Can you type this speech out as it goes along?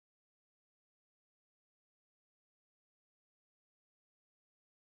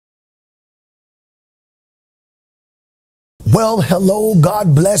Well, hello,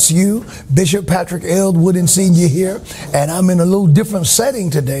 God bless you. Bishop Patrick L. Wooden Sr. here, and I'm in a little different setting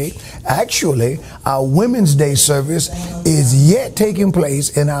today. Actually, our Women's Day service is yet taking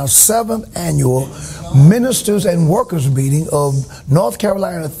place in our 7th annual Ministers and Workers meeting of North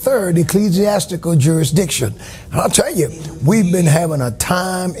Carolina 3rd Ecclesiastical Jurisdiction. And I'll tell you, we've been having a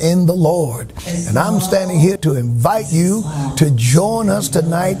time in the Lord. And I'm standing here to invite you to join us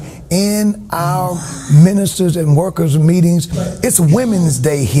tonight in our Ministers and Workers meetings. It's Women's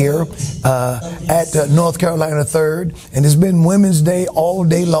Day here at North Carolina 3rd, and it's been Women's Day all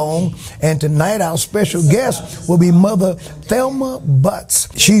day long. And tonight our special guest will be Mother Thelma Butts.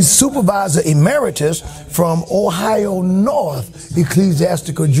 She's Supervisor Emeritus from Ohio North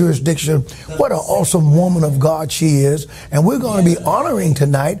Ecclesiastical Jurisdiction. What an awesome woman of God she is. And we're going to be honoring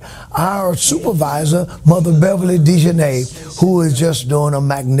tonight our supervisor, Mother Beverly Dejanay, who is just doing a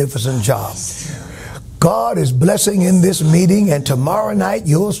magnificent job. God is blessing in this meeting, and tomorrow night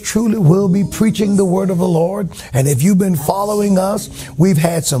yours truly will be preaching the word of the Lord. And if you've been following us, we've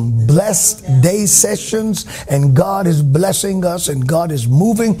had some blessed day sessions, and God is blessing us, and God is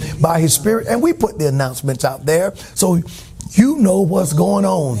moving by his Spirit. And we put the announcements out there so you know what's going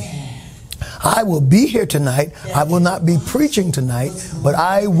on. I will be here tonight. I will not be preaching tonight, but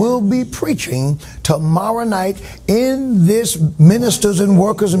I will be preaching tomorrow night in this Ministers and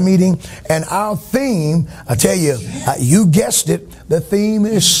Workers meeting. And our theme, I tell you, you guessed it, the theme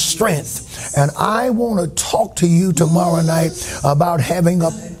is strength. And I want to talk to you tomorrow night about having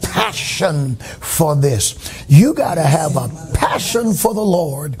a passion for this. You got to have a passion for the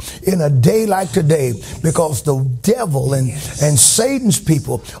Lord in a day like today, because the devil and Satan's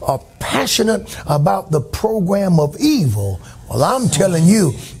people are passionate about the program of evil. Well, I'm telling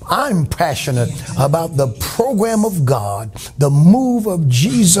you, I'm passionate about the program of God, the move of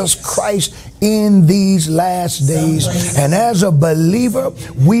Jesus Christ in these last days. And as a believer,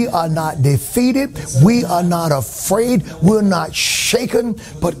 we are not defeated. We are not afraid. We're not shaken.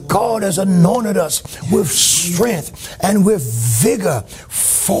 But God has anointed us with strength and with vigor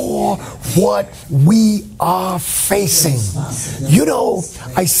for what we are facing. You know,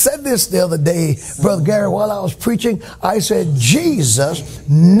 I said this the other day, Brother Gary, while I was preaching. I said, Jesus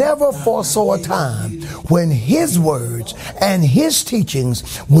never foresaw a time when his words and his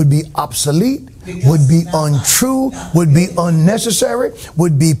teachings would be obsolete, would be untrue, would be unnecessary,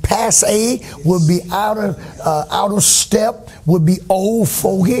 would be passé, would be out of step, would be old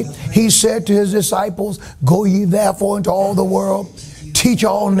fogey. He said to his disciples, "Go ye therefore into all the world, teach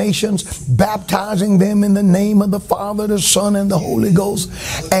all nations, baptizing them in the name of the Father, the Son, and the Holy Ghost,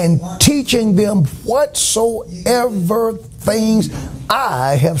 and teaching them whatsoever things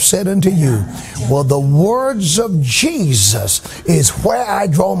I have said unto you." Well, the words of Jesus is where I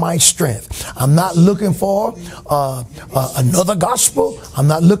draw my strength. I'm not looking for another gospel. I'm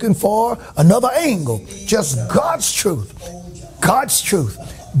not looking for another angle. Just God's truth. God's truth.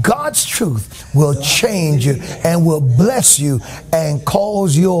 God's truth will change you and will bless you and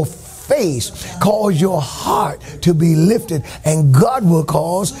cause your face, cause your heart to be lifted, and God will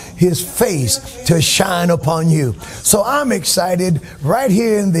cause his face to shine upon you. So I'm excited right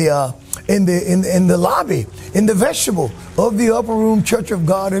here in the lobby, in the vestibule of the Upper Room Church of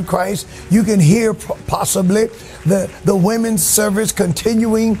God in Christ. You can hear possibly the women's service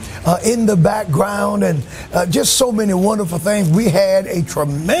continuing in the background, and just so many wonderful things. We had a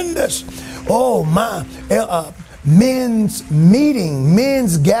tremendous, men's meeting,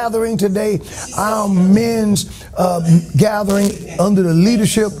 men's gathering today. Our men's gathering under the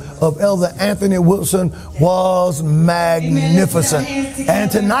leadership of Elder Anthony Wilson was magnificent. And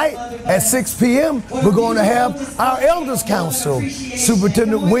tonight at 6 p.m. we're going to have our Elders Council.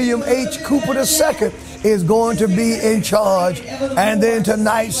 Superintendent William H. Cooper II is going to be in charge. And then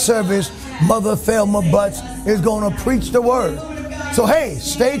tonight's service, Mother Thelma Butts is going to preach the word. So hey,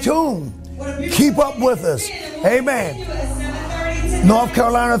 stay tuned. Keep up with us. Amen. North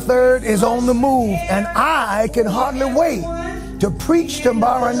Carolina 3rd is on the move, and I can hardly wait to preach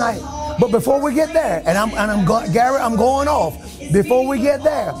tomorrow night. But before we get there, Gary, I'm going off. Before we get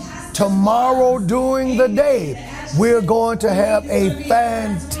there, tomorrow during the day, we're going to have a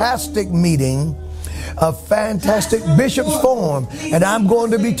fantastic meeting, a fantastic Bishop's Forum, and I'm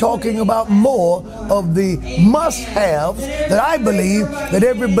going to be talking about more of the must-haves that I believe that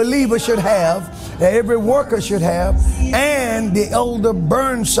every believer should have, that every worker should have, and the Elder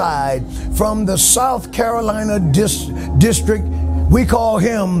Burnside from the South Carolina district. We call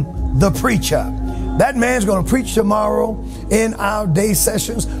him the preacher. That man's going to preach tomorrow in our day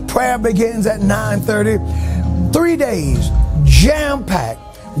sessions. Prayer begins at 9:30. 3 days, jam-packed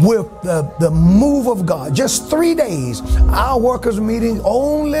with the move of God. Just 3 days. Our workers meeting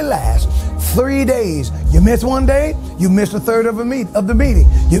only lasts 3 days. You miss one day, you miss a third of the meeting.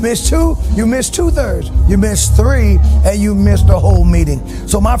 You miss two, you miss 2/3. You miss three, and you miss the whole meeting.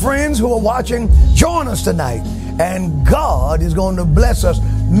 So my friends who are watching, join us tonight, and God is going to bless us.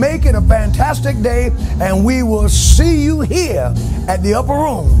 Make it a fantastic day, and we will see you here at the Upper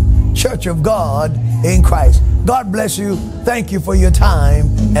Room Church of God in Christ. God bless you. Thank you for your time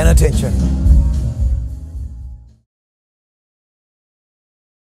and attention.